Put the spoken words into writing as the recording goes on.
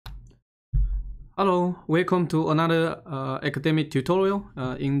Hello, welcome to another academic tutorial.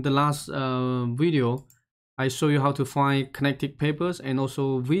 In the last video, I show you how to find connected papers and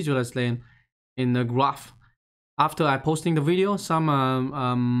also visualize them in a graph. After I posting the video,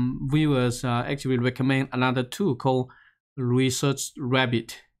 some viewers actually recommend another tool called Research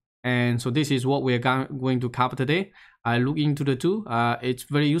Rabbit. And so this is what we are going to cover today. I look into the tool. It's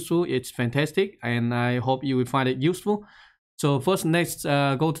very useful. It's fantastic. And I hope you will find it useful. So first, next,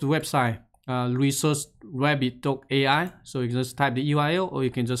 go to the website. Researchrabbit.ai. So you can just type the URL or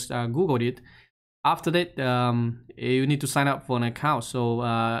you can just Google it. After that, you need to sign up for an account. So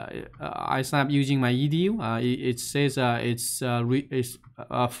I sign up using my edu. It says it's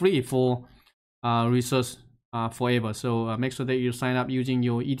free for research forever. So make sure that you sign up using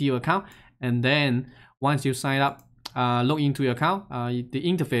your edu account. And then once you sign up, log into your account, the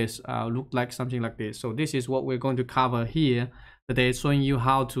interface look like something like this. So this is what we're going to cover here today, showing you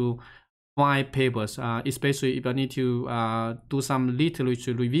how to find papers, especially if I need to do some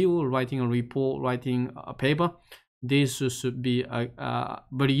literature review, writing a report, writing a paper. This should be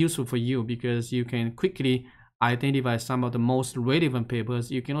very useful for you because you can quickly identify some of the most relevant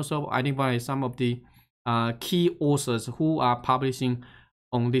papers. You can also identify some of the key authors who are publishing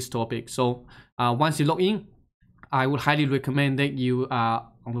on this topic. So once you log in, I would highly recommend that you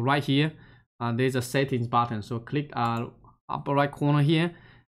on the right here, there's a settings button. So click upper right corner here,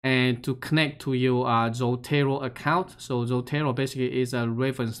 and to connect to your Zotero account. So Zotero basically is a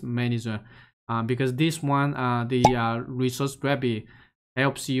reference manager because this one, the Research Rabbit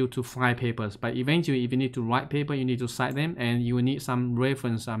helps you to find papers. But eventually, if you need to write paper, you need to cite them, and you will need some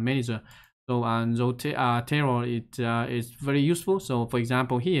reference manager. So Zotero is very useful. So for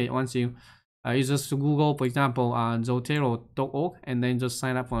example, here once you just Google, for example, Zotero.org, and then just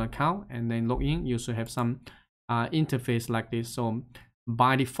sign up for an account and then log in, you should have some interface like this. So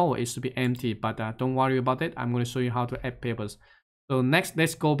by default it should be empty, but don't worry about it. I'm going to show you how to add papers. So next,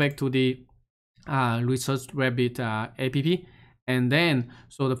 let's go back to the Research Rabbit app, and then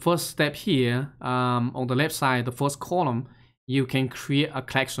so the first step here, on the left side, the first column, you can create a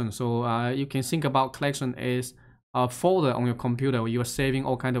collection. So you can think about collection as a folder on your computer where you are saving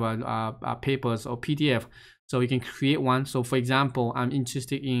all kind of papers or PDF. So you can create one. So for example, I'm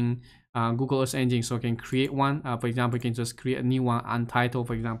interested in Google Earth Engine, so I can create one. For example, you can just create a new one, untitled,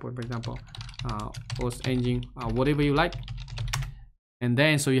 for example, Earth Engine, whatever you like. And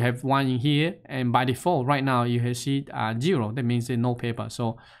then so you have one in here, and by default right now you have see 0. That means there's no paper.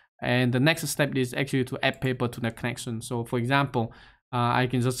 So and the next step is actually to add paper to the connection. So for example, I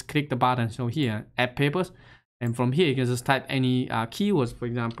can just click the button. So here, add papers, and from here you can just type any keywords. For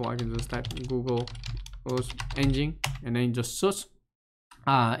example, I can just type Google Earth Engine and then just search.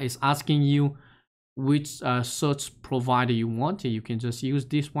 It's asking you which search provider you want. You can just use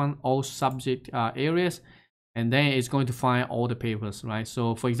this one, all subject areas, and then it's going to find all the papers, right?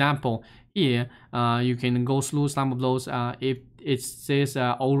 So for example, here you can go through some of those. If it says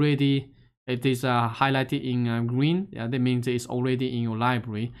already, it is highlighted in green, that means it's already in your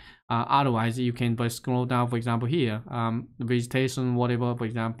library. Otherwise, you can just scroll down, for example, here, vegetation, whatever, for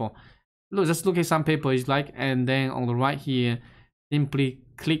example. Just look at some papers like, and then on the right here, simply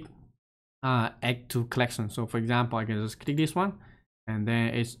click add to collection. So for example, I can just click this one, and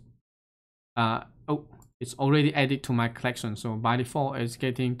then it's it's already added to my collection. So by default it's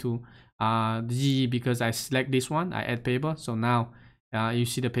getting to G because I select this one, I add paper. So now you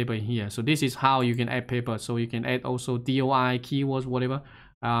see the paper in here. So this is how you can add paper. So you can add also DOI, keywords, whatever.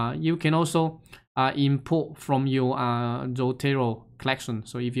 You can also import from your Zotero collection.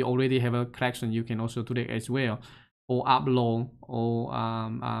 So if you already have a collection, you can also do that as well, or upload, or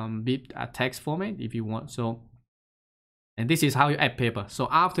bit a text format if you want. So, and this is how you add paper. So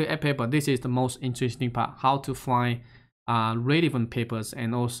after you add paper, this is the most interesting part: how to find relevant papers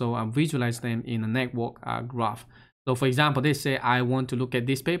and also visualize them in a network graph. So for example, they say I want to look at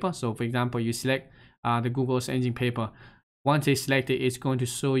this paper. So for example, you select the Google Earth Engine paper. Once it's selected, it's going to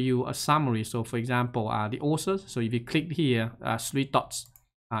show you a summary. So for example, the authors. So if you click here, 3 dots,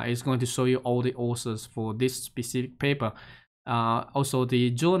 it's going to show you all the authors for this specific paper. Also the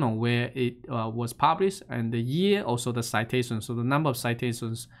journal where it was published, and the year, also the citation. So the number of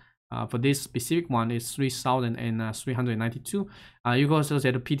citations for this specific one is 3,392. You can also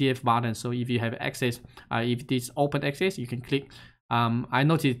set a PDF button. So if you have access, if it's open access, you can click. I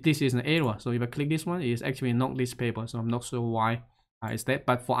noticed this is an error. So if I click this one, it's actually not this paper. So I'm not sure why it's that.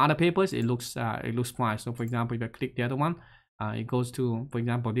 But for other papers, it looks fine. So for example, if I click the other one, it goes to, for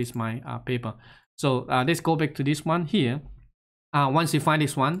example, this my paper. So let's go back to this one here. Once you find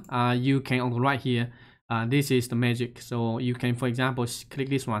this one, you can on the right here, this is the magic. So you can, for example, click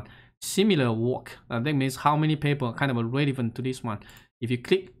this one, similar work. That means how many papers kind of relevant to this one. If you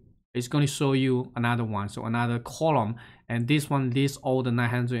click, it's going to show you another one, so another column, and this one lists all the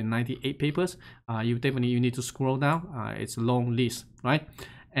 998 papers. You need to scroll down. It's a long list, right?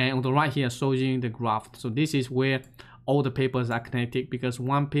 And on the right here shows you the graph. So this is where all the papers are connected, because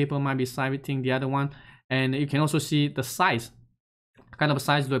one paper might be citing the other one. And you can also see the size. Kind of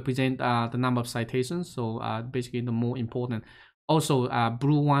size represent the number of citations, so basically the more important. Also,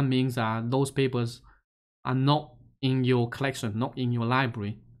 blue one means those papers are not in your collection, not in your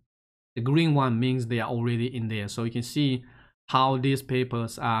library. The green one means they are already in there. So you can see how these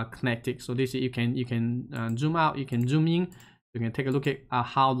papers are connected. So this you can zoom out, you can zoom in, you can take a look at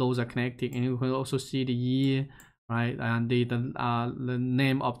how those are connected, and you can also see the year, right, and the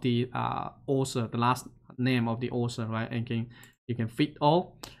name of the author, the last name of the author, right, and you can fit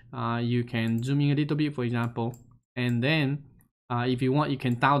all. You can zoom in a little bit, for example, and then if you want, you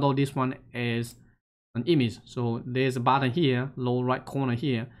can download this one as an image. So there's a button here, lower right corner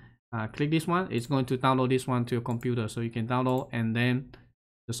here. Click this one, it's going to download this one to your computer. So you can download and then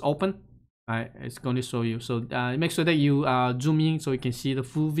just open. It's going to show you. So make sure that you zoom in so you can see the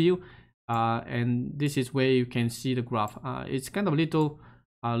full view. And this is where you can see the graph. It's kind of a little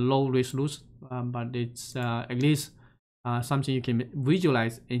low resolution, but it's at least something you can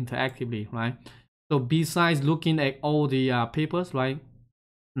visualize interactively, right? So besides looking at all the papers, right,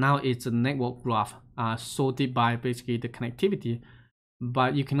 now it's a network graph sorted by basically the connectivity.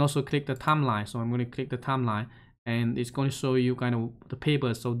 But you can also click the timeline. So I'm going to click the timeline, and it's going to show you kind of the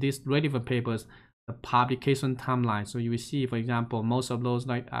papers. So these relevant papers, the publication timeline. So you will see, for example, most of those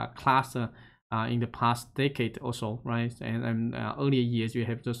like cluster in the past decade or so, right? And earlier years you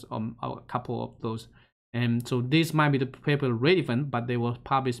have just a couple of those. And so this might be the paper relevant, but they were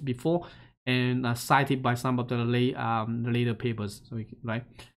published before and cited by some of the later papers. So right,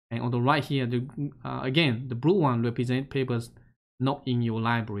 and on the right here, again, the blue one represent papers not in your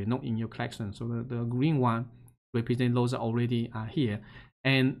library, not in your collection. So the green one represent those are already here.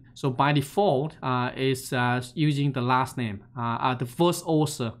 And so by default, it's using the last name, the first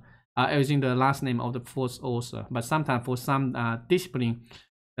author, using the last name of the first author. But sometimes for some discipline,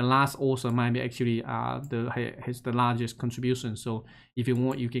 the last author might be actually has the largest contribution. So if you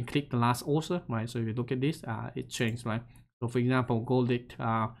want, you can click the last author, right? So if you look at this, it changed, right? So for example, Goldick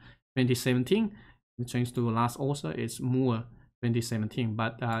 2017, it changed to last author. It's Moore 2017.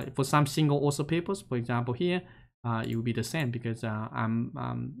 But for some single author papers, for example here, it will be the same, because I'm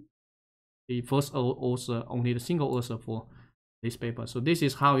the first author, only the single author for this paper. So this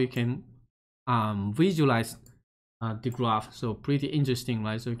is how you can visualize the graph. So pretty interesting,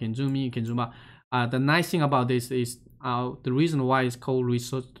 right? So you can zoom in, you can zoom out. The nice thing about this is the reason why it's called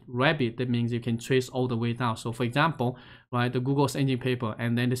Research Rabbit. That means you can trace all the way down. So for example, right, the Google's engine paper,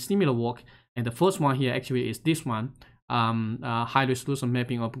 and then the similar work, and the first one here actually is this one, high resolution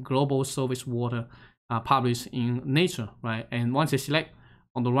mapping of global surface water, published in Nature, right? And once you select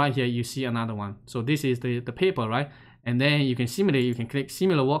on the right here, you see another one. So this is the paper, right? And then you can simulate, you can click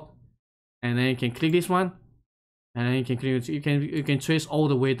similar work, and then you can click this one, and then you can click, you can trace all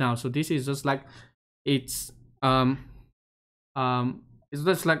the way down. So this is just like it's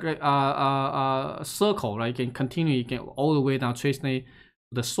just like a circle, right? You can continue, you can all the way down, trace the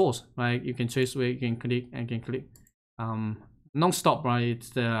source, right? You can trace where you can click and can click non-stop, right?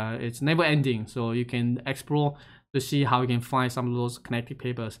 It's never ending. So you can explore to see how you can find some of those connected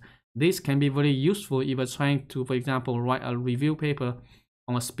papers. This can be very useful if you're trying to, for example, write a review paper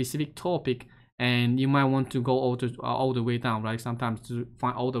on a specific topic, and you might want to go all the way down, right? Sometimes to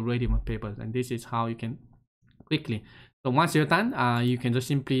find all the relevant papers, and this is how you can quickly. So once you're done, you can just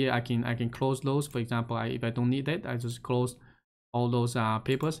simply I can close those. For example, if I don't need that, I just close all those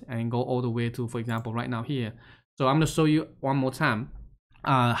papers and go all the way to, for example, right now here. So I'm going to show you one more time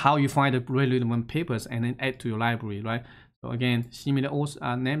how you find the relevant papers and then add to your library, right? So again, similar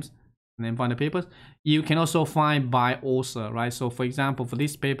names, and then find the papers. You can also find by author, right? So for example, for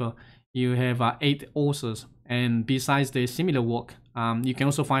this paper, you have 8 authors, and besides the similar work, you can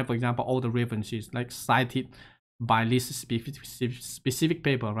also find, for example, all the references like cited by this specific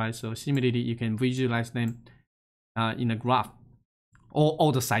paper, right? So similarly, you can visualize them in a graph.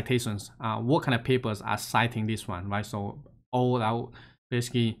 All the citations, what kind of papers are citing this one, right? So all are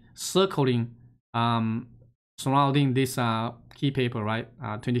basically circling, surrounding this key paper, right?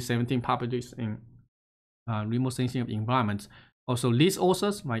 2017 published in Remote Sensing of Environments. Also, these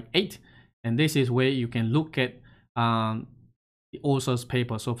authors, like 8, and this is where you can look at the author's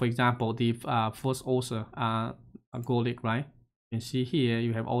paper. So for example, the first author, Goldick, right? You can see here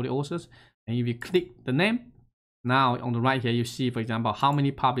you have all the authors, and if you click the name, Now on the right here, you see, for example, how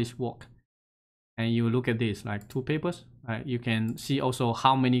many published work. And you look at this, like 2 papers, right? You can see also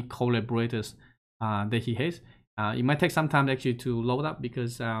how many collaborators that he has. It might take some time actually to load up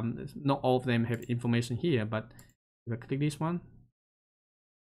because not all of them have information here. But if I click this one,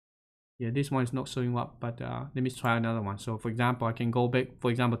 yeah, this one is not showing up. But let me try another one. So for example, I can go back,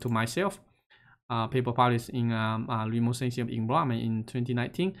 for example, to myself. Paper published in remote sensing of environment in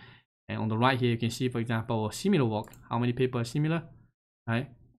 2019. And on the right here, you can see, for example, similar work. How many papers are similar, right?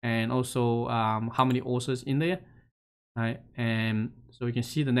 And also how many authors in there, right? And so you can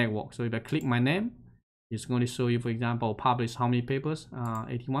see the network. So if I click my name, it's going to show you, for example, published how many papers,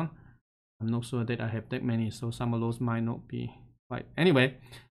 81. I'm not sure that I have that many, so some of those might not be right. Anyway,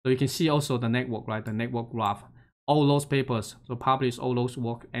 so you can see also the network, right? The network graph, all those papers, so publish all those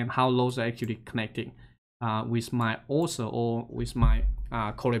work and how those are actually connecting with my author or with my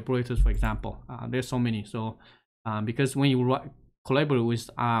collaborators, for example. There's so many. So because when you collaborate with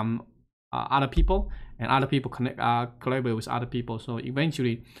other people and other people collaborate with other people, so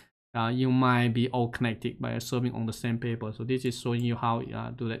eventually you might be all connected by serving on the same paper. So this is showing you how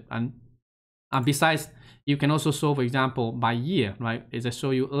do that. And besides, you can also show, for example, by year, right? As I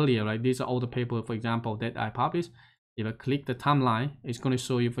showed you earlier, right? These are all the papers, for example, that I published. If I click the timeline, it's going to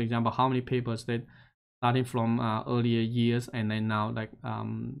show you, for example, how many papers that starting from earlier years and then now like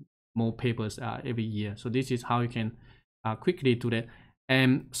more papers every year. So this is how you can quickly do that.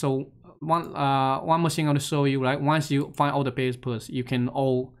 And so one more thing I want to show you, right? Once you find all the papers, you can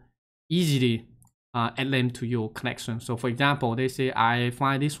all easily add them to your collection. So for example, they say I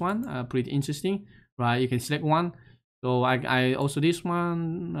find this one pretty interesting, right? You can select one. So I also this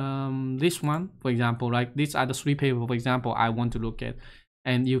one, for example, right? These are the 3 papers, for example, I want to look at,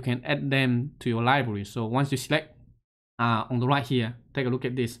 and you can add them to your library. So once you select on the right here, take a look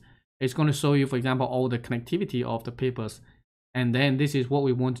at this. It's going to show you, for example, all the connectivity of the papers. And then this is what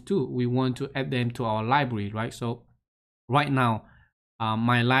we want to do. We want to add them to our library, right? So right now,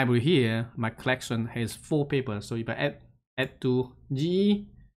 my library here, my collection has 4 papers. So if I add to GE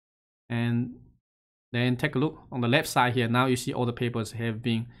and then take a look on the left side here, now you see all the papers have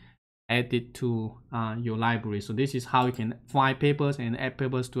been added to your library. So this is how you can find papers and add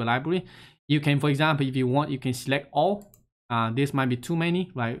papers to a library. You can, for example, if you want, you can select all. This might be too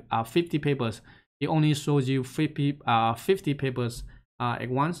many, right? 50 papers. It only shows you 50 papers at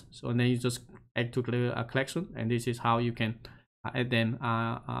once. So then you just add to the collection, and this is how you can add them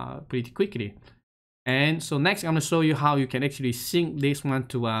pretty quickly. And so next, I'm going to show you how you can actually sync this one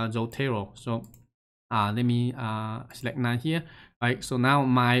to Zotero. So let me select none here. Right. So now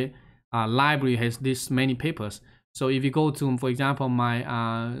my library has this many papers. So if you go to, for example, my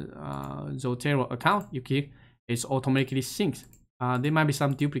Zotero account, you click, it's automatically synced. There might be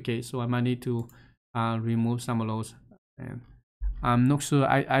some duplicates, so I might need to remove some of those. And I'm not sure.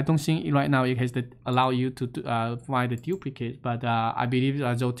 I don't think right now it has to allow you to find the duplicate, but I believe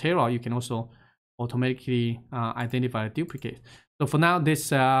Zotero you can also automatically identify the duplicate. So for now,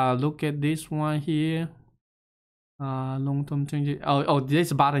 let's look at this one here. Long-term changes. Oh,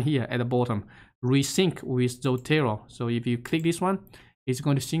 there's a button here at the bottom. Resync with Zotero. So if you click this one, it's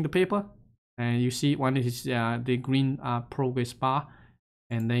going to sync the paper. And you see one is the green progress bar.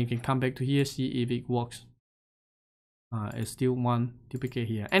 And then you can come back to here, see if it works. It's still one duplicate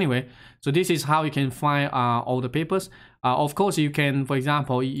here. Anyway, so this is how you can find all the papers. Of course, you can, for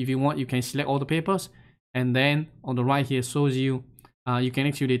example, if you want, you can select all the papers. And then on the right here shows you, you can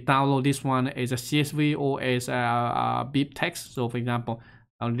actually download this one as a CSV or as a BIP text. So for example,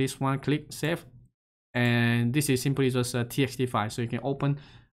 on this one, click save. And this is simply just a TXT file. So you can open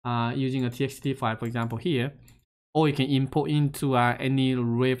using a TXT file, for example, here. Or you can import into any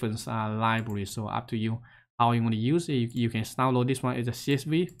reference library. So up to you how you want to use it. You can download this one as a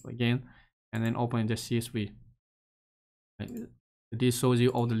CSV again, and then open the CSV. This shows you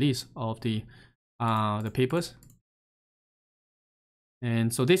all the list of the papers.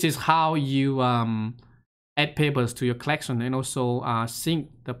 And so this is how you add papers to your collection and also sync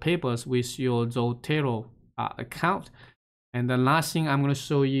the papers with your Zotero account. And the last thing I'm going to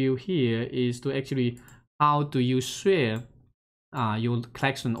show you here is to actually how do you share your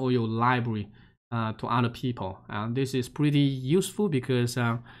collection or your library to other people. This is pretty useful because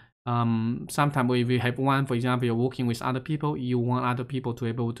sometimes if you have one, for example, you're working with other people, you want other people to be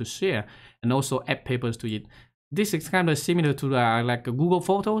able to share and also add papers to it. This is kind of similar to like Google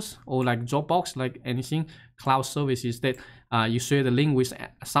Photos or like Dropbox, like anything cloud services that you share the link with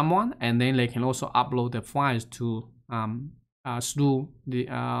someone, and then they can also upload the files to through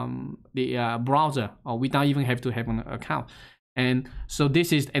the browser, or without even have to have an account. And so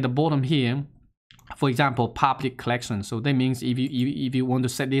this is at the bottom here. for example, public collection. So that means if you want to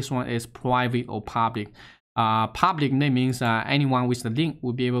set this one as private or public, public, that means anyone with the link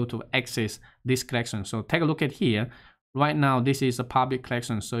will be able to access this collection. So take a look at here. Right now, this is a public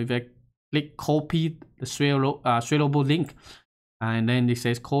collection. So if I click copy the shareable link, and then it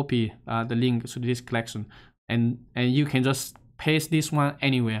says copy the link to this collection, and you can just paste this one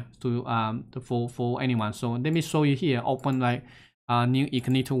anywhere to for anyone. So let me show you here. Open like a new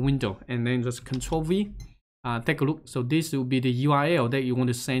incognito window, and then just Control V. Take a look. So this will be the URL that you want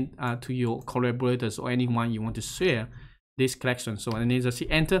to send to your collaborators or anyone you want to share this collection. So and then just hit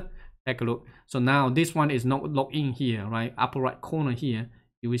enter. Take a look. So now this one is not logged in here, right? Upper right corner here,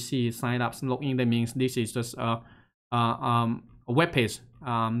 you will see sign up, log in. That means this is just a web page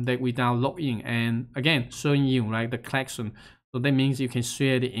that we now log in, and again showing you right the collection. So that means you can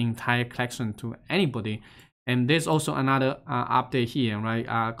share the entire collection to anybody. And there's also another update here,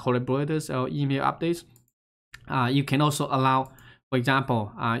 right? Collaborators or email updates. You can also allow, for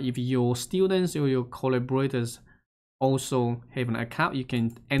example, if your students or your collaborators also have an account, you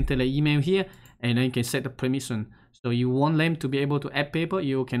can enter the email here, and then you can set the permission. So you want them to be able to add paper,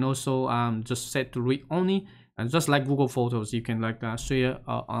 you can also just set to read only. And just like Google Photos, you can like share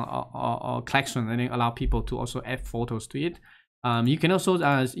a collection and then allow people to also add photos to it. You can also,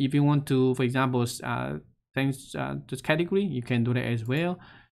 if you want to, for example, change this category, you can do that as well.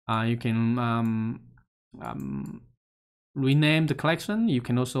 You can rename the collection. You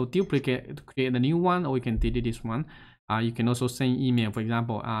can also duplicate to create a new one, or you can delete this one. You can also send email, for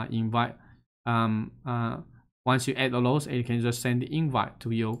example, invite. Once you add all those, you can just send the invite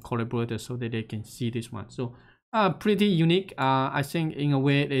to your collaborators so that they can see this one. So pretty unique. I think in a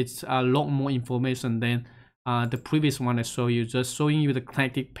way it's a lot more information than the previous one I showed you, just showing you the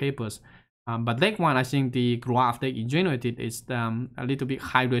connected papers. But that one, I think the graph that you generated is a little bit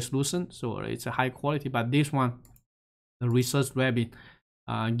high resolution, so it's a high quality. But this one, the Research Rabbit,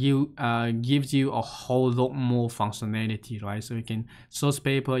 gives you a whole lot more functionality, right? So you can source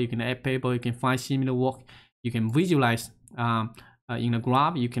paper, you can add paper, you can find similar work, you can visualize in a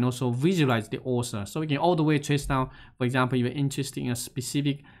graph. You can also visualize the author, so you can all the way trace down. For example, if you're interested in a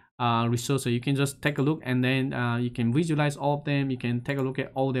specific researcher, you can just take a look, and then you can visualize all of them. You can take a look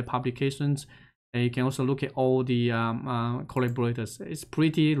at all their publications, and you can also look at all the collaborators. It's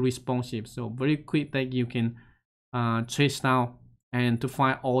pretty responsive, so very quick that you can trace down and to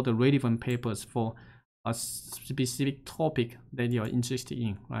find all the relevant papers for a specific topic that you're interested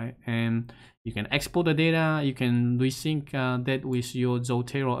in, right? And you can export the data, you can resync that with your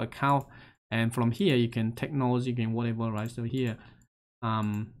Zotero account, and from here you can technology, you can whatever, right? So here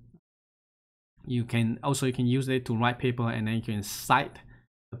you can use it to write paper, and then you can cite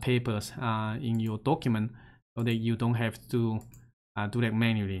the papers in your document, so that you don't have to do that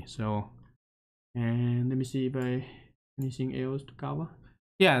manually. So, and let me see if I anything else to cover.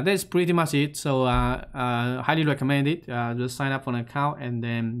 Yeah, that's pretty much it. So highly recommend it. Just sign up for an account, and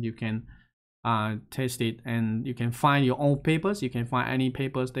then you can test it, and you can find your own papers. You can find any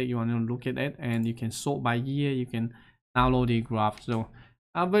papers that you want to look at it, and you can sort by year. You can download the graph. So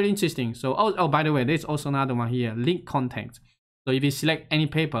very interesting. So oh, by the way, there's also another one here, link content. So if you select any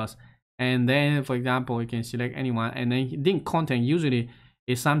papers, and then for example you can select anyone, and then link content usually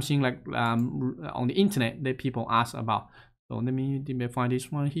is something like on the internet that people ask about. So let me find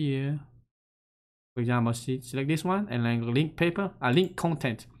this one here. For example, select this one, and then link paper, link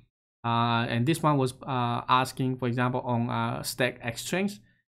content. And this one was asking, for example, on Stack Exchange.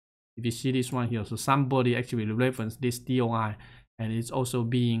 If you see this one here, so somebody actually referenced this DOI, and it's also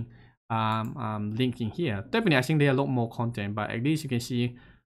being linked in here. Definitely, I think there are a lot more content, but at least you can see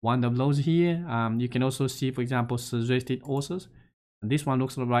one of those here. You can also see, for example, suggested authors. And this one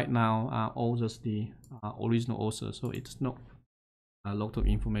looks like right now all just the original author, so it's not a lot of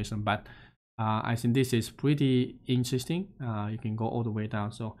information, but I think this is pretty interesting. You can go all the way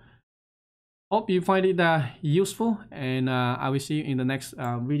down. So hope you find it useful, and I will see you in the next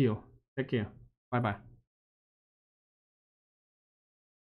video. Take care. Bye bye.